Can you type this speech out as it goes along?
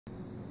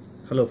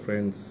Hello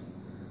friends,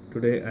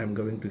 today I am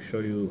going to show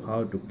you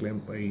how to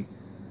clamp a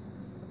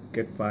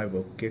Cat5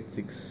 or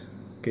Cat6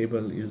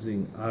 cable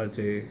using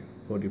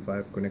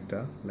RJ45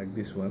 connector like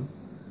this one,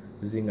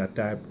 using a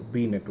type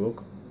B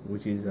network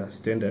which is a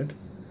standard,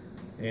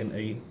 and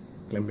a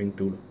clamping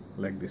tool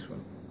like this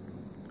one.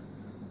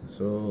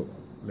 So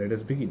let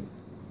us begin.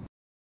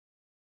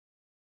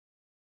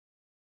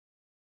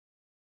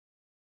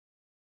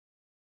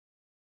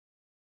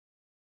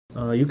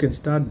 You can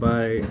start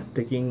by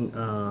taking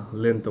a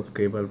length of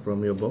cable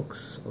from your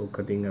box or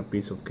cutting a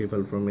piece of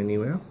cable from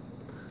anywhere,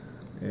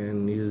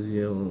 and use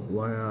your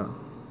wire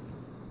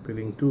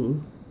peeling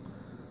tool.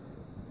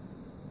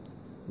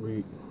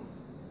 We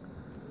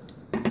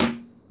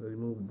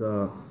remove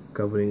the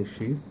covering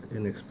sheet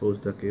and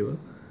expose the cable.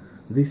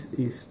 This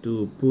is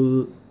to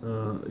pull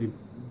it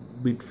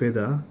bit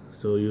further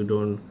so you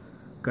don't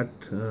cut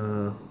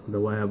the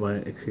wire by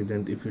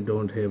accident if you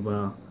don't have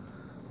a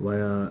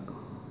wire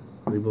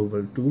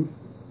removal tool.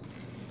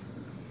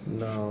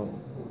 Now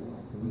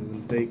we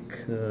will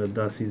take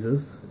the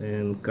scissors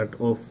and cut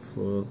off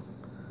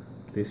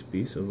this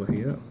piece over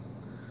here,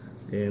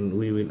 and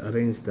we will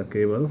arrange the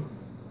cable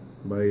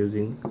by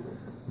using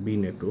B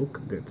network.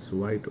 That's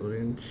white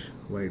orange,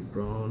 white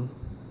brown,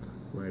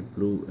 white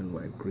blue and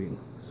white green.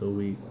 So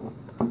we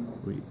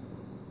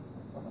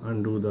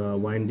undo the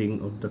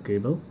winding of the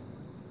cable,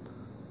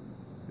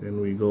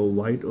 and we go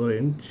white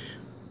orange,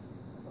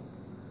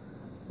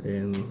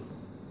 and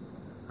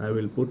I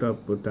will put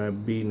up a type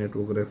B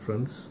network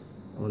reference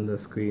on the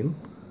screen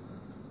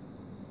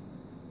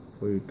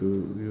for you to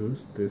use.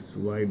 This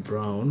white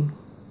brown,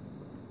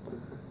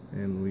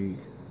 and we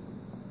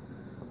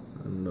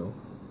undo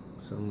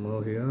some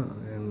more here,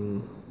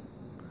 and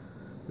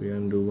we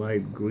undo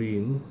white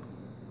green,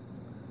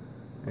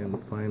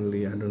 and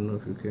finally, I don't know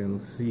if you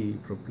can see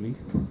properly,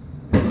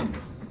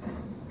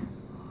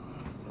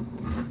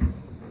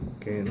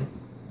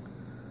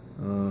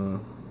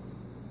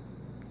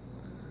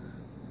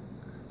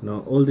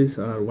 now all these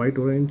are white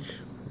orange,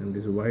 and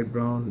this is white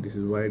brown, this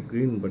is white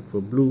green, but for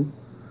blue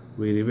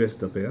we reverse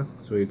the pair,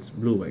 so it's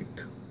blue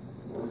white.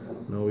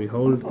 Now we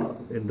hold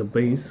at the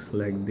base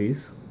like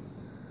this.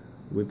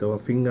 With our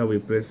finger we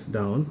press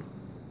down,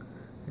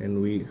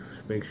 and we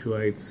make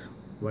sure it's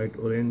white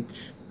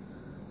orange,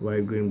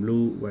 white green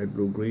blue, white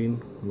blue green,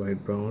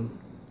 white brown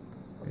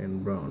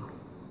and brown.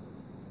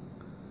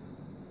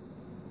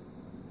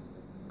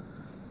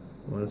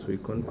 Once we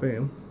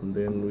confirm,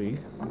 then we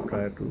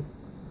try to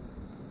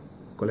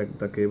collect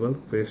the cable.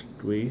 First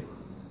we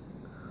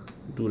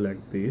do like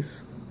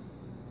this,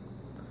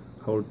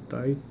 hold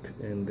tight,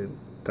 and then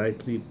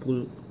tightly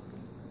pull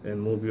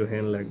and move your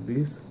hand like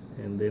this,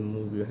 and then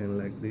move your hand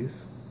like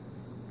this,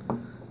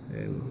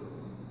 and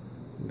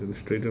then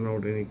straighten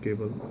out any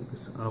cable that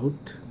is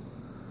out.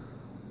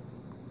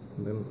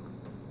 Then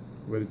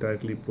very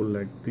tightly pull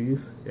like this,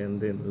 and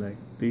then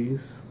like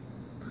this,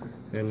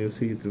 and you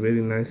see it's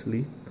very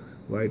nicely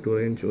white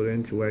orange,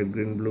 orange, white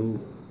green blue,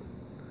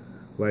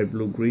 white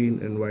blue green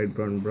and white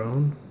brown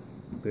brown.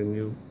 Then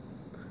you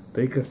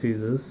take a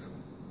scissors,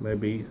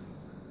 maybe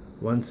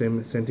 1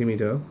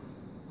 centimeter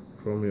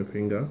from your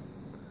finger,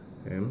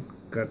 and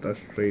cut a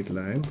straight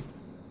line,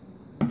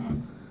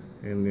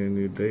 and then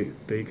you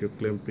take your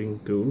clamping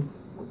tool.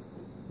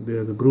 There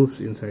are the grooves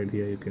inside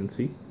here, you can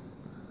see.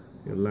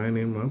 You line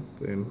them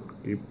up and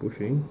keep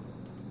pushing,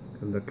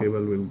 and the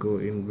cable will go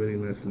in very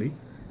nicely.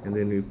 And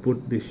then you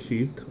put this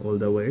sheet all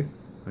the way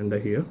under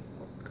here,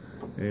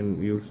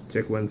 and you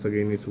check once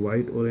again. It's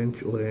white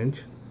orange,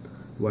 orange,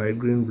 white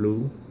green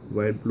blue,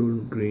 white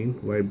blue green,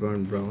 white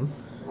brown brown.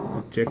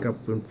 You check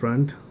up in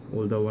front,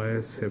 all the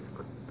wires have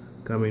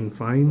come in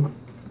fine.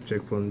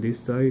 Check from this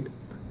side,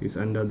 is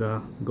under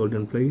the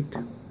golden plate.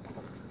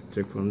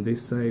 Check from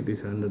this side,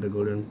 is under the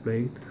golden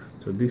plate.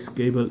 So this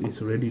cable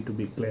is ready to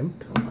be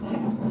clamped.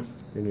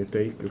 Then you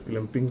take your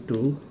clamping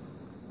tool,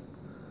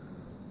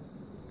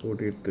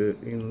 put it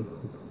in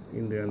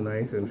there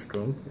nice and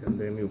strong, and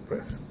then you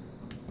press,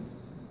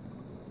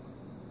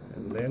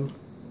 and then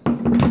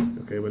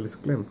the cable is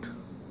clamped.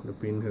 The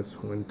pin has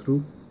went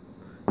through,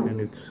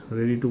 and it's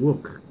ready to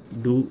work.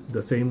 Do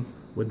the same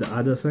with the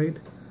other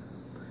side,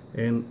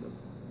 and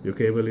your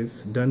cable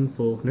is done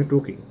for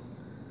networking.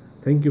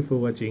 Thank you for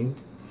watching.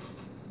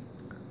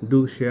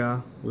 Do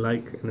share,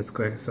 like and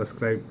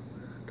subscribe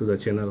to the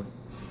channel.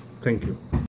 Thank you.